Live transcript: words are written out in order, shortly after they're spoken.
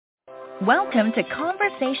Welcome to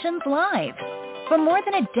Conversations Live. For more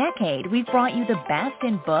than a decade, we've brought you the best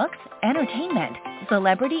in books, entertainment,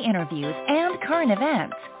 celebrity interviews, and current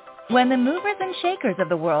events. When the movers and shakers of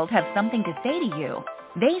the world have something to say to you,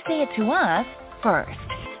 they say it to us first.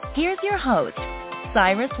 Here's your host,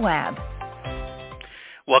 Cyrus Webb.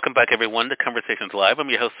 Welcome back, everyone, to Conversations Live. I'm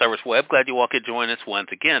your host, Cyrus Webb. Glad you all could join us once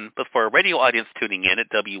again. But for our radio audience tuning in at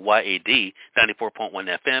WYAD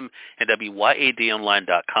 94.1 FM and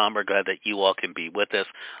WYADonline.com, we're glad that you all can be with us.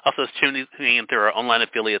 Also, tuning in through our online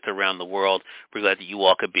affiliates around the world, we're glad that you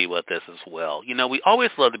all could be with us as well. You know, we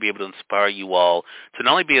always love to be able to inspire you all to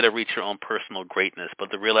not only be able to reach your own personal greatness, but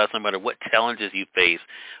to realize no matter what challenges you face,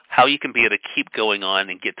 how you can be able to keep going on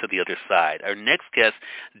and get to the other side. Our next guest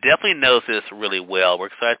definitely knows this really well. We're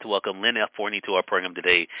excited to welcome Lynn Forney to our program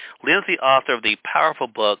today. Lynn's the author of the powerful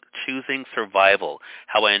book, Choosing Survival,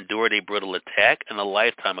 How I Endured a Brutal Attack and a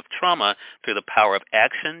Lifetime of Trauma Through the Power of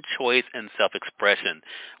Action, Choice, and Self-Expression.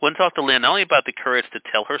 We'll talk to Lynn not only about the courage to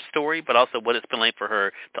tell her story, but also what it's been like for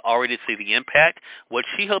her to already see the impact, what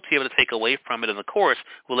she hopes to be able to take away from it, and of course,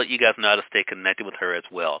 we'll let you guys know how to stay connected with her as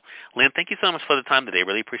well. Lynn, thank you so much for the time today.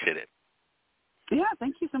 Really appreciate it. Yeah,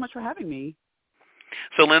 thank you so much for having me.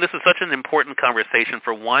 So, Lynn, this is such an important conversation,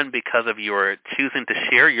 for one, because of your choosing to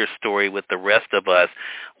share your story with the rest of us.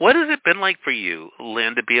 What has it been like for you,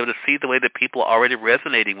 Lynn, to be able to see the way that people are already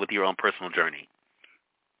resonating with your own personal journey?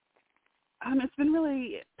 It's been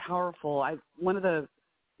really powerful. One of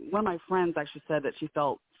my friends actually said that she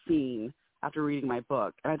felt seen after reading my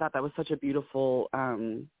book, and I thought that was such a beautiful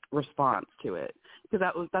response to it,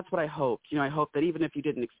 because that's what I hoped. You know, I hope that even if you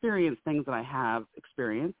didn't experience things that I have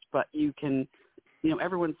experienced, but you can. You know,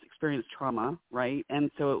 everyone's experienced trauma, right?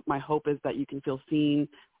 And so my hope is that you can feel seen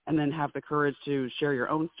and then have the courage to share your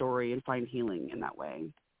own story and find healing in that way.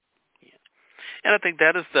 Yeah. And I think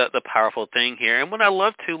that is the powerful thing here. And what I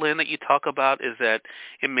love, too, Lynn, that you talk about is that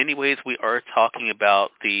in many ways we are talking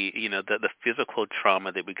about the physical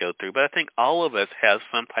trauma that we go through. But I think all of us have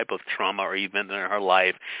some type of trauma or event in our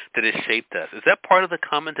life that has shaped us. Is that part of the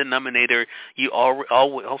common denominator you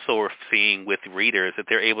also are seeing with readers, that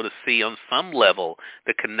they're able to see on some level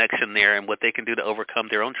the connection there and what they can do to overcome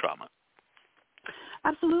their own trauma?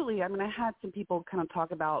 Absolutely. I mean, I had some people kind of talk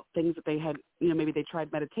about things that they had, maybe they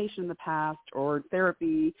tried meditation in the past or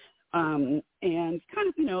therapy, and kind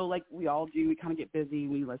of, like we all do, we kind of get busy.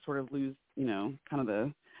 We sort of lose, kind of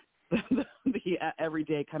the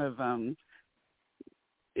everyday kind of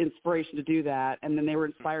inspiration to do that. And then they were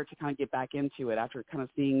inspired to kind of get back into it after kind of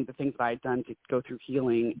seeing the things that I had done to go through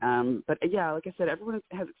healing. But yeah, like I said, everyone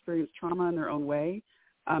has experienced trauma in their own way.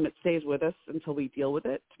 It stays with us until we deal with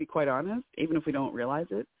it, to be quite honest, even if we don't realize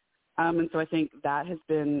it. And so I think that has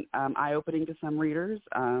been eye-opening to some readers.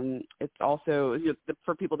 It's also,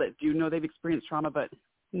 for people that do know they've experienced trauma but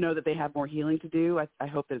know that they have more healing to do, I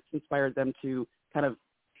hope that it's inspired them to kind of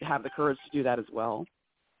have the courage to do that as well.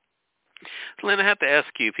 Lynn, I have to ask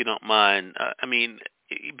you, if you don't mind,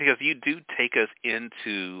 because you do take us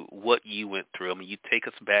into what you went through. I mean, you take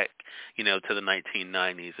us back, to the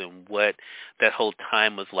 1990s and what that whole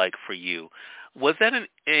time was like for you. Was that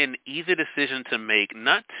an easy decision to make,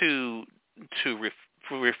 not to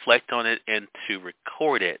reflect on it and to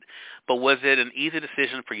record it, but was it an easy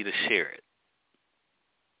decision for you to share it?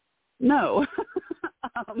 No.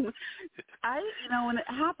 When it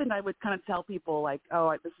happened, I would kind of tell people like,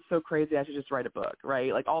 oh, this is so crazy, I should just write a book,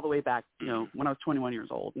 right? Like all the way back, when I was 21 years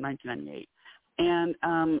old in 1998.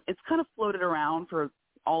 And it's kind of floated around for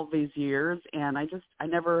all of these years. And I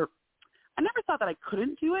never thought that I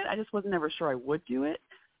couldn't do it. I just wasn't ever sure I would do it.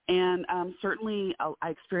 And certainly I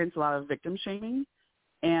experienced a lot of victim shaming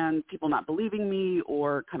and people not believing me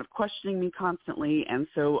or kind of questioning me constantly. And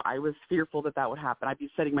so I was fearful that would happen. I'd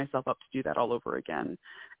be setting myself up to do that all over again.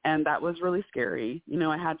 And that was really scary.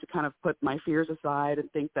 I had to kind of put my fears aside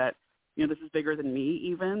and think that, this is bigger than me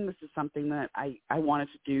even. This is something that I wanted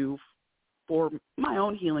to do for my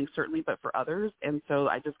own healing, certainly, but for others. And so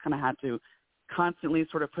I just kind of had to constantly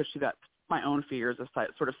sort of push through my own fears of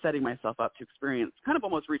sort of setting myself up to experience, kind of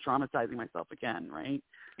almost re-traumatizing myself again, right?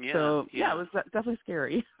 Yeah, so, yeah, it was definitely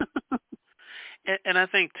scary. And I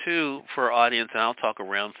think, too, for our audience, and I'll talk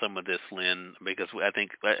around some of this, Lynn, because I think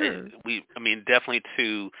Sure. definitely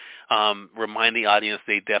to remind the audience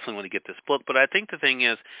they definitely want to get this book. But I think the thing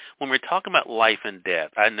is, when we're talking about life and death,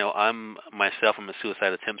 I know I'm a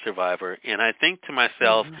suicide attempt survivor, and I think to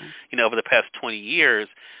myself, over the past 20 years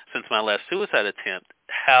since my last suicide attempt,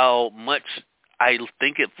 how much I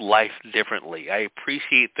think of life differently. I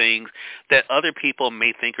appreciate things that other people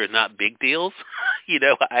may think are not big deals,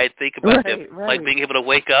 I think about them right. like being able to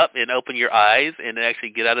wake up and open your eyes and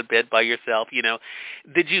actually get out of bed by yourself.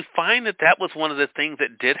 Did you find that was one of the things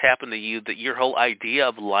that did happen to you, that your whole idea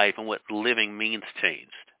of life and what living means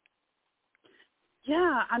changed?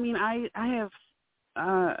 Yeah, I mean, I have,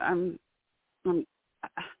 I'm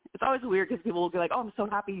it's always weird because people will be like, "Oh, I'm so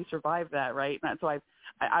happy you survived that," right? And so I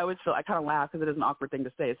always feel, I kind of laugh because it is an awkward thing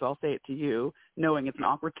to say, so I'll say it to you, knowing it's an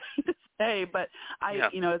awkward thing to say. But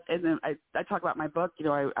and then I talk about my book.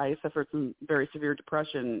 I suffered some very severe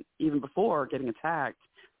depression even before getting attacked,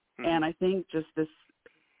 and I think just this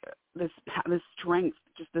strength,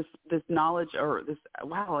 just this knowledge, or this,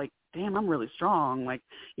 wow, like, damn, I'm really strong, like,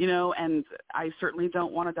 and I certainly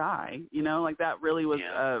don't want to die, like that really was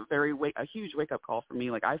a huge wake up call for me.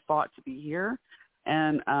 Like, I fought to be here.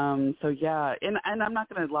 And so, yeah, and I'm not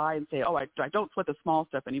going to lie and say, oh, I don't sweat the small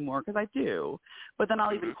stuff anymore, because I do. But then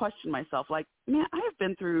I'll even question myself, like, man, I have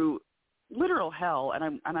been through literal hell,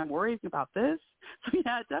 and I'm worrying about this. So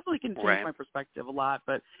yeah, it definitely can change my perspective a lot,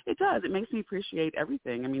 but it does. It makes me appreciate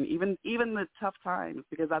everything. I mean, even the tough times,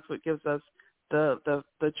 because that's what gives us the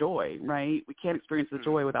joy, right? We can't experience the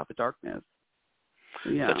joy without the darkness.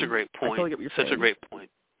 Yeah. Such a great point. I totally get what you're saying. Such a great point.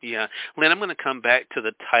 Yeah. Lynn, I'm going to come back to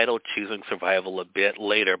the title, Choosing Survival, a bit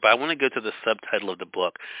later, but I want to go to the subtitle of the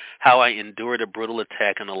book, How I Endured a Brutal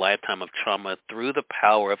Attack and a Lifetime of Trauma Through the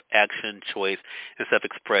Power of Action, Choice, and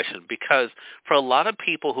Self-Expression. Because for a lot of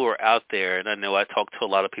people who are out there, and I know I talked to a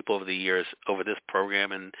lot of people over the years over this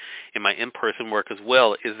program and in my in-person work as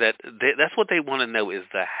well, is that that's what they want to know, is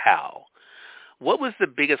the how. What was the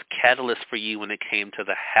biggest catalyst for you when it came to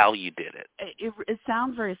the how you did it? It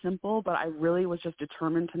sounds very simple, but I really was just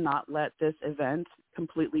determined to not let this event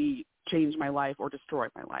completely change my life or destroy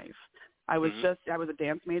my life. I was a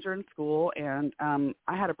dance major in school, and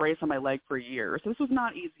I had a brace on my leg for a year. So this was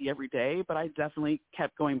not easy every day, but I definitely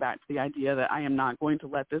kept going back to the idea that I am not going to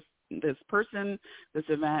let this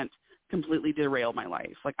event completely derail my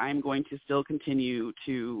life. Like, I'm going to still continue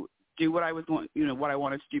to do what I was going, what I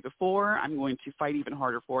wanted to do before. I'm going to fight even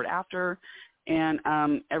harder for it after. And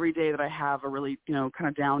every day that I have a really, kind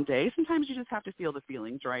of down day, sometimes you just have to feel the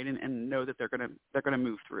feelings, right, and know that they're gonna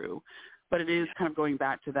move through. But it is kind of going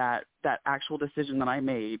back to that actual decision that I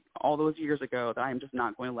made all those years ago, that I'm just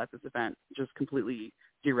not going to let this event just completely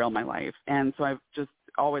derail my life. And so I've just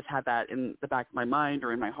always had that in the back of my mind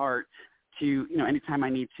or in my heart to, anytime I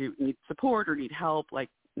need support or need help, like,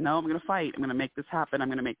 no, I'm going to fight. I'm going to make this happen. I'm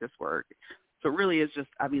going to make this work. So it really is just,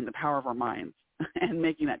 the power of our minds and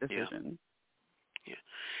making that decision. Yeah.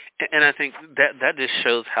 And I think that just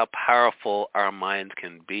shows how powerful our minds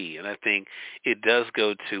can be. And I think it does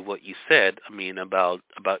go to what you said,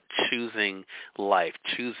 about choosing life,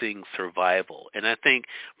 choosing survival. And I think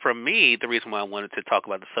for me, the reason why I wanted to talk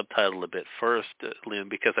about the subtitle a bit first, Lynn,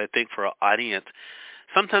 because I think for our audience,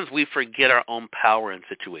 sometimes we forget our own power in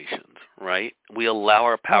situations, right? We allow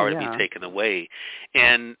our power to be taken away.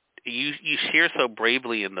 And you share so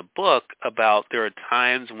bravely in the book about there are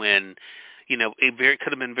times when, it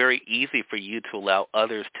could have been very easy for you to allow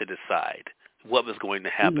others to decide what was going to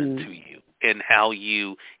happen to you and how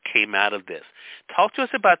you came out of this. Talk to us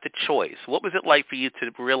about the choice. What was it like for you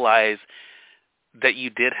to realize that you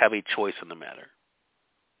did have a choice in the matter?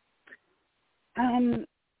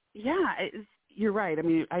 You're right.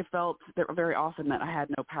 I felt very often that I had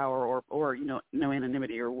no power or no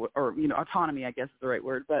anonymity or autonomy, I guess is the right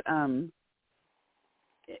word. But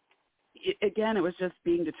again, it was just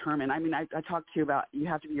being determined. I talked to you about, you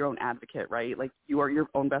have to be your own advocate, right? Like, you are your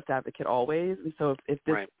own best advocate always. And so if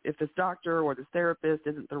this doctor or this therapist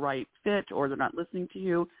isn't the right fit, or they're not listening to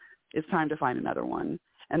you, it's time to find another one.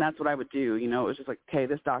 And that's what I would do. It was just like, okay,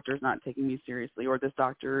 this doctor is not taking me seriously, or this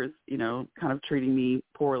doctor is, kind of treating me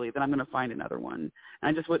poorly, then I'm going to find another one. And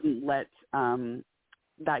I just wouldn't let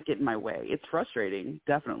that get in my way. It's frustrating,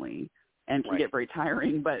 definitely, and can get very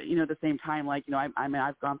tiring. But, at the same time, like,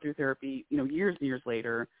 I've gone through therapy, years and years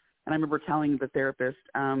later. And I remember telling the therapist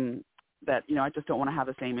that, I just don't want to have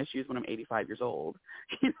the same issues when I'm 85 years old,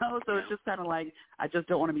 so it's just kind of like, I just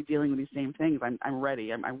don't want to be dealing with these same things. I'm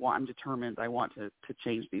ready. I'm determined. I want to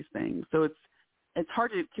change these things. So it's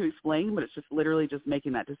hard to explain, but it's just literally just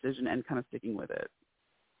making that decision and kind of sticking with it.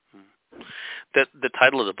 The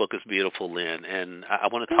title of the book is beautiful, Lynn, and I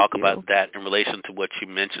want to talk about that in relation to what you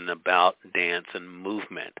mentioned about dance and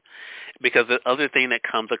movement. Because the other thing that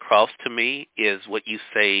comes across to me is what you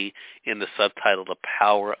say in the subtitle, The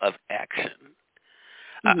Power of Action.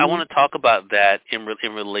 I want to talk about that in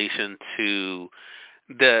relation to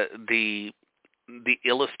the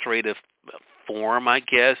illustrative form, I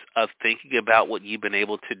guess, of thinking about what you've been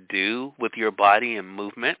able to do with your body and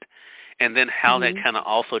movement, and then how that kind of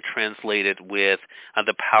also translated with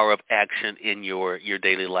the power of action in your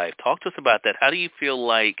daily life. Talk to us about that. How do you feel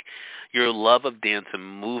like your love of dance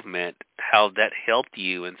and movement, how that helped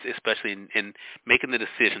you, and especially in making the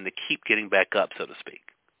decision to keep getting back up, so to speak?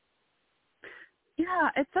 Yeah,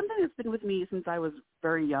 it's something that's been with me since I was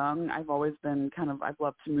very young. I've always been I've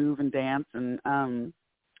loved to move and dance, and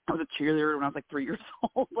I was a cheerleader when I was like 3 years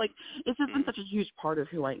old. Like, it's just been such a huge part of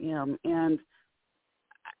who I am. And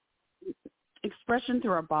expression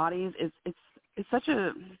through our bodies it's such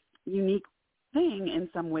a unique thing in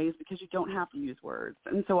some ways, because you don't have to use words.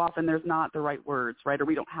 And so often there's not the right words, right? Or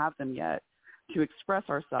we don't have them yet to express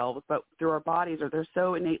ourselves, but through our bodies, or they're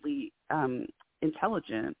so innately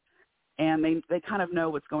intelligent, and they kind of know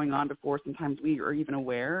what's going on before sometimes we are even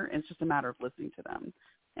aware. And it's just a matter of listening to them.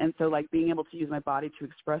 And so, like, being able to use my body to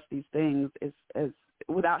express these things is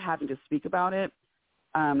without having to speak about it,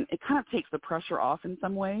 it kind of takes the pressure off in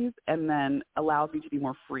some ways, and then allows me to be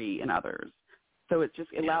more free in others. So it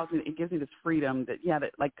gives me this freedom that,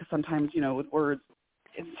 like, sometimes, with words,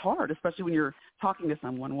 it's hard, especially when you're talking to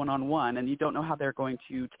someone one-on-one and you don't know how they're going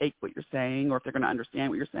to take what you're saying, or if they're going to understand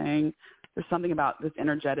what you're saying. There's something about this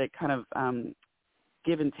energetic kind of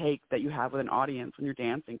give and take that you have with an audience when you're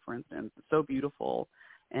dancing, for instance. It's so beautiful.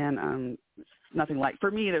 And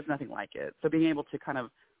for me, there's nothing like it. So being able to kind of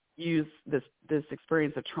use this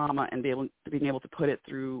experience of trauma and being able to put it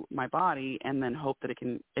through my body, and then hope that it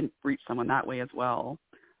can reach someone that way as well.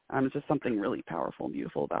 It's just something really powerful and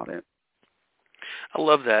beautiful about it. I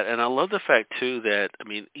love that, and I love the fact too that, I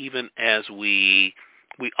mean, even as we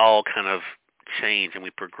all kind of change and we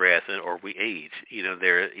progress or we age,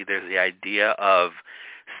 there's the idea of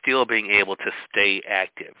still being able to stay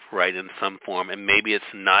active, right, in some form, and maybe it's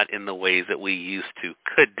not in the ways that we used to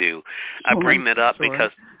could do. I bring that up because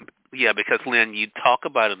Lynn, you talk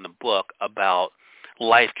about in the book about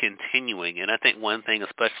life continuing, and I think one thing,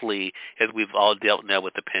 especially as we've all dealt now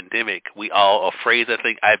with the pandemic, a phrase I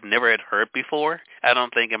think I've never had heard before, I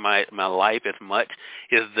don't think in my life as much,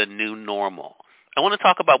 is the new normal. I want to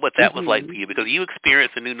talk about what that was like for you, because you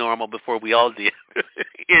experienced the new normal before we all did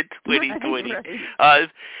in 2020. Right.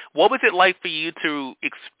 What was it like for you to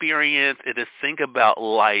experience and to think about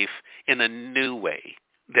life in a new way?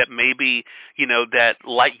 That maybe,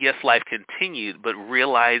 yes, life continued, but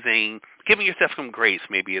realizing, giving yourself some grace,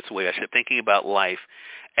 maybe it's the way I should, thinking about life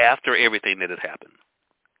after everything that had happened.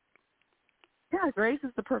 Yeah, grace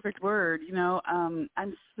is the perfect word. I'm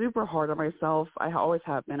super hard on myself. I always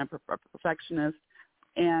have been a perfectionist,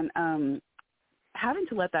 and having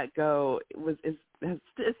to let that go is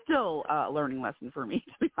still a learning lesson for me,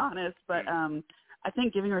 to be honest. But I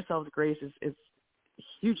think giving ourselves grace is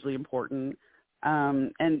hugely important.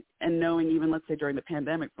 And knowing, even let's say during the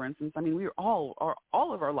pandemic, for instance, I mean, we were all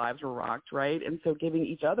of our lives were rocked, right? And so giving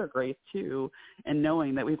each other grace too, and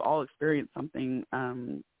knowing that we've all experienced something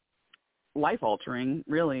life-altering,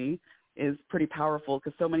 really, is pretty powerful,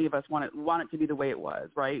 because so many of us want it to be the way it was,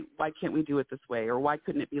 right? Why can't we do it this way, or why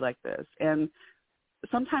couldn't it be like this? And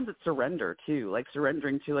sometimes it's surrender too, like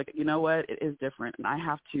surrendering to, like, you know what, it is different, and I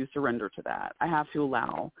have to surrender to that. I have to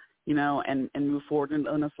allow, and move forward in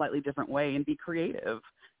a slightly different way and be creative.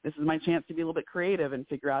 This is my chance to be a little bit creative and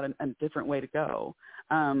figure out a different way to go.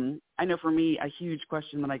 I know for me, a huge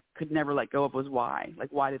question that I could never let go of was why. Like,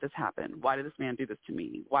 why did this happen? Why did this man do this to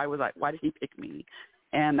me? Why did he pick me?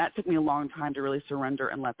 And that took me a long time to really surrender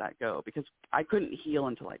and let that go, because I couldn't heal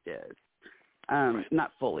until I did.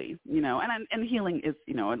 Not fully, and healing is,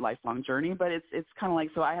 a lifelong journey, but it's kind of like,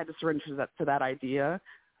 so I had to surrender to that idea.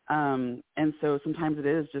 And so sometimes it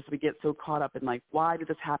is just, we get so caught up in, like, why did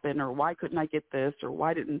this happen, or why couldn't I get this, or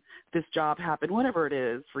why didn't this job happen, whatever it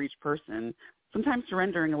is for each person. Sometimes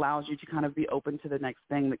surrendering allows you to kind of be open to the next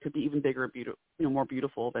thing that could be even bigger, more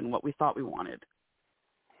beautiful than what we thought we wanted.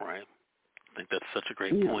 Right. I think that's such a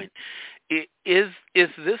great point. Is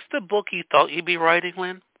this the book you thought you'd be writing,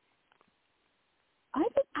 Lynn? I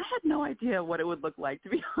had no idea what it would look like, to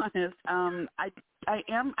be honest.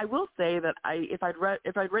 I will say that if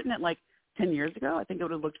I'd written it like 10 years ago, I think it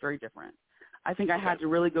would have looked very different. I think I had to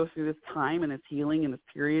really go through this time and this healing and this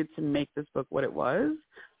period to make this book what it was.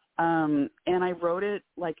 And I wrote it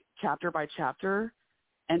like chapter by chapter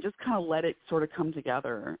and just kind of let it sort of come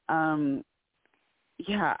together. I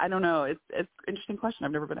don't know. It's an interesting question.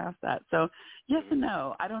 I've never been asked that. So yes and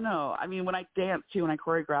no. I don't know. I mean, when I dance too, when I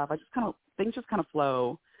choreograph, things just kind of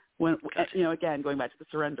flow. When, again, going back to the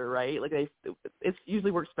surrender, right? Like, it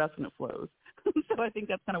usually works best when it flows. So I think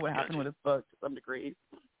that's kind of what happened with this book to some degree.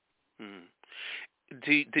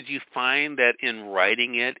 did you find that in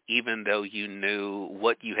writing it, even though you knew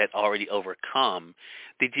what you had already overcome,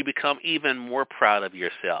 did you become even more proud of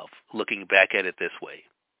yourself looking back at it this way?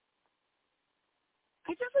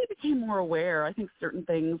 I definitely became more aware. I think certain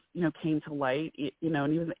things, came to light,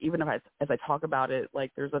 and even if as I talk about it,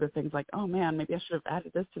 like there's other things like, oh man, maybe I should have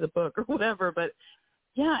added this to the book or whatever. But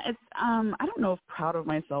yeah, it's, I don't know if proud of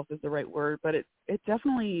myself is the right word, but it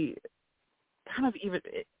definitely kind of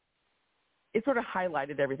it sort of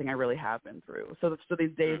highlighted everything I really have been through. So these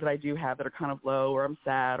days that I do have that are kind of low, or I'm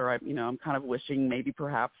sad, or I'm kind of wishing maybe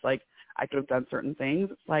perhaps like I could have done certain things.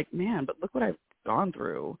 It's like, man, but look what I've gone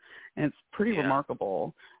through, and it's pretty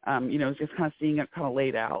remarkable. Just kind of seeing it kind of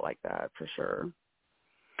laid out like that for sure.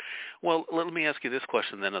 Well, let me ask you this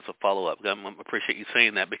question then as a follow-up. I appreciate you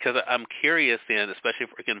saying that, because I'm curious then, especially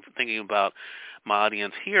again thinking about my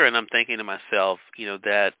audience here, and I'm thinking to myself,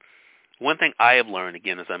 that one thing I have learned,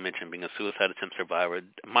 again, as I mentioned, being a suicide attempt survivor,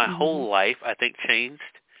 my whole life, I think, changed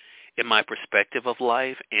in my perspective of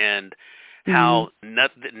life, and how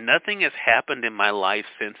nothing has happened in my life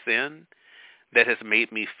since then that has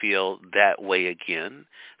made me feel that way again.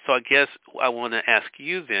 So I guess I want to ask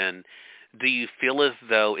you then, do you feel as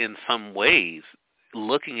though in some ways,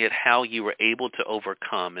 looking at how you were able to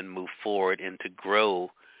overcome and move forward and to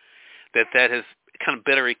grow, that has kind of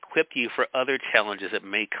better equipped you for other challenges that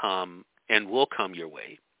may come and will come your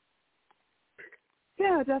way?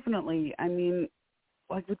 Yeah, definitely. I mean,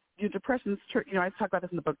 like with your depression, I talk about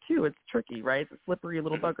this in the book too. It's tricky, right? It's a slippery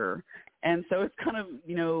little bugger. And so it's kind of,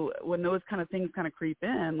 when those kind of things kind of creep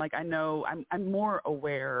in, like I know I'm more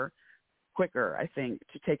aware quicker, I think,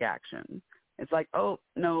 to take action. It's like, oh,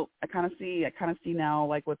 no, I kind of see now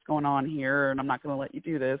like what's going on here, and I'm not going to let you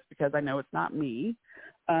do this because I know it's not me.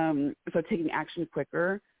 So taking action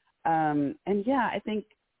quicker. And yeah, I think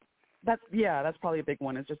that's probably a big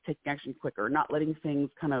one, is just taking action quicker, not letting things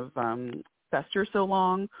kind of fester so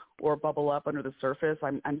long or bubble up under the surface.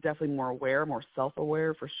 I'm definitely more aware, more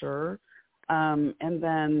self-aware for sure. And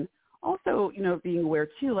then also, being aware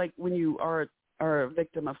too, like when you are a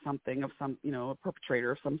victim of something, of some, a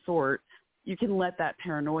perpetrator of some sort, you can let that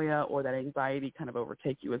paranoia or that anxiety kind of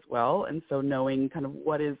overtake you as well. And so knowing kind of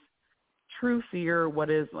what is true fear, what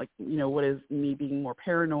is like, what is me being more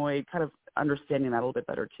paranoid, kind of understanding that a little bit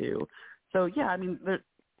better too. So yeah, I mean,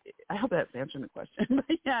 I hope that's answering the question.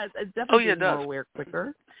 But yeah, it's definitely being more aware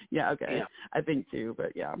quicker. Yeah, okay. Yeah. I think too,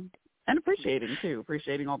 but yeah. And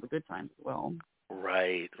appreciating all the good times as well.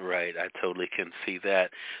 Right. I totally can see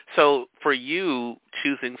that. So for you,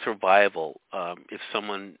 choosing survival, if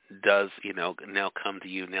someone does, now come to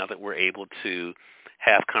you, now that we're able to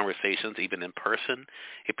have conversations even in person,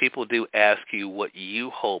 if people do ask you what you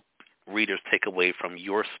hope readers take away from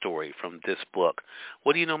your story, from this book,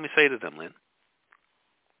 what do you normally say to them, Lynn?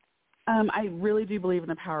 I really do believe in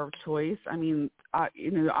the power of choice. I mean,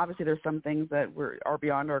 obviously there's some things that are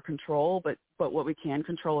beyond our control, but what we can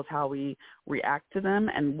control is how we react to them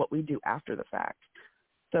and what we do after the fact.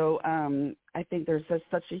 So I think there's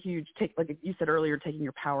such a huge like you said earlier, taking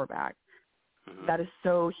your power back. Mm-hmm. That is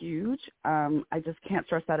so huge. I just can't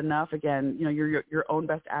stress that enough. Again, you're your own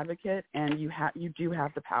best advocate, and you do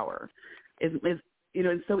have the power. It's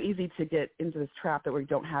so easy to get into this trap that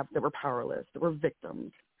that we're powerless, that we're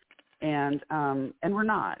victims. And we're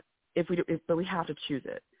not, but we have to choose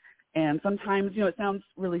it. And sometimes, it sounds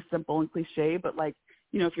really simple and cliche, but like,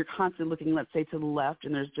 if you're constantly looking, let's say, to the left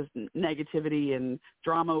and there's just negativity and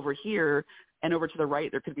drama over here, and over to the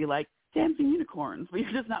right, there could be like dancing unicorns, but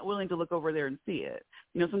you're just not willing to look over there and see it.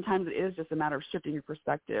 Sometimes it is just a matter of shifting your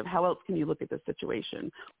perspective. How else can you look at this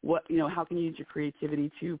situation? How can you use your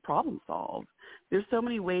creativity to problem solve? There's so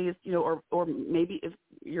many ways, or maybe if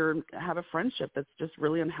have a friendship that's just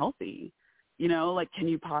really unhealthy, like can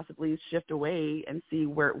you possibly shift away and see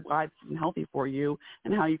why it's unhealthy for you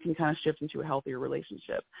and how you can kind of shift into a healthier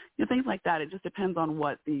relationship? Things like that. It just depends on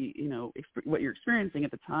what what you're experiencing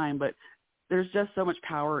at the time, but there's just so much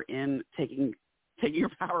power in taking your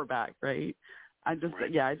power back, right? I'm just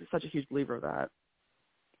such a huge believer of that.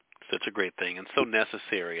 Such a great thing and so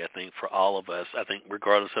necessary, I think, for all of us, I think,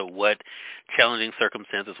 regardless of what challenging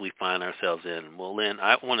circumstances we find ourselves in. Well, Lynn,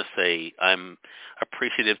 I want to say I'm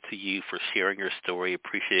appreciative to you for sharing your story,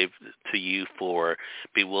 appreciative to you for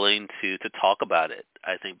being willing to talk about it,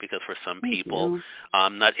 I think, because for some people,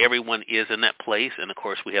 not everyone is in that place, and, of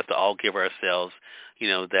course, we have to all give ourselves,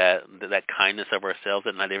 that kindness of ourselves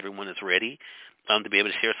that not everyone is ready. to be able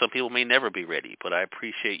to share. Some people may never be ready, but I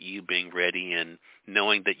appreciate you being ready and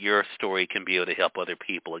knowing that your story can be able to help other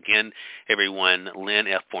people. Again, everyone, Lynn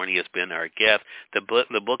F. Forney has been our guest. The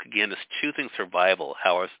book again, is Choosing Survival,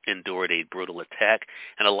 How I Endured a Brutal Attack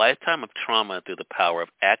and a Lifetime of Trauma Through the Power of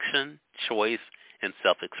Action, Choice, and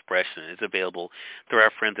Self-Expression. It's available through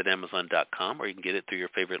our friends at Amazon.com, or you can get it through your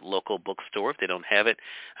favorite local bookstore if they don't have it.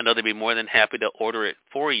 I know they'd be more than happy to order it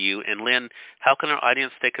for you. And Lynn, how can our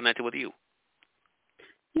audience stay connected with you?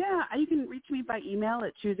 Yeah, you can reach me by email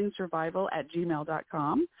at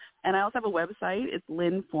choosingsurvival@gmail.com. And I also have a website. It's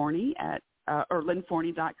Lynn Forney or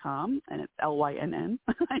lynnforney.com, and it's Lynn.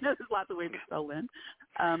 I know there's lots of ways to spell Lynn.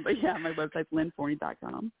 But yeah, my website's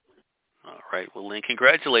lynnforney.com. All right. Well, Lynn,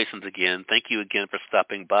 congratulations again. Thank you again for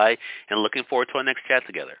stopping by, and looking forward to our next chat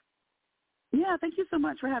together. Yeah, thank you so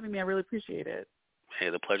much for having me. I really appreciate it. Hey,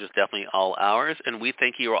 the pleasure is definitely all ours, and we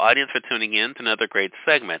thank you, our audience, for tuning in to another great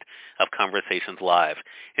segment of Conversations Live.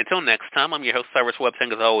 Until next time, I'm your host, Cyrus Webb,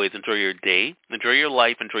 saying, as always, enjoy your day, enjoy your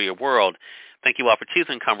life, enjoy your world. Thank you all for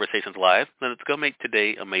choosing Conversations Live. Now let's go make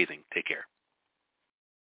today amazing. Take care.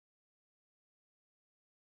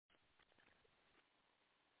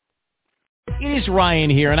 It is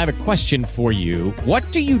Ryan here, and I have a question for you. What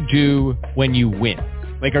do you do when you win?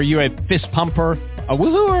 Like, are you a fist pumper, a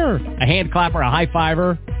woohooer, a hand clapper, a high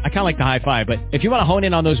fiver? I kind of like the high five, but if you want to hone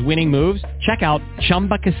in on those winning moves, check out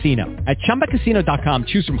Chumba Casino. At ChumbaCasino.com,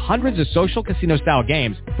 choose from hundreds of social casino-style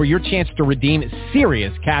games for your chance to redeem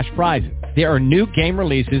serious cash prizes. There are new game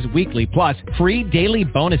releases weekly, plus free daily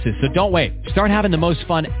bonuses, so don't wait. Start having the most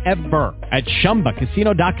fun ever at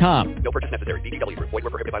ChumbaCasino.com. No purchase necessary. VGW. Void where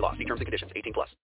prohibited by law. See terms and conditions. 18+.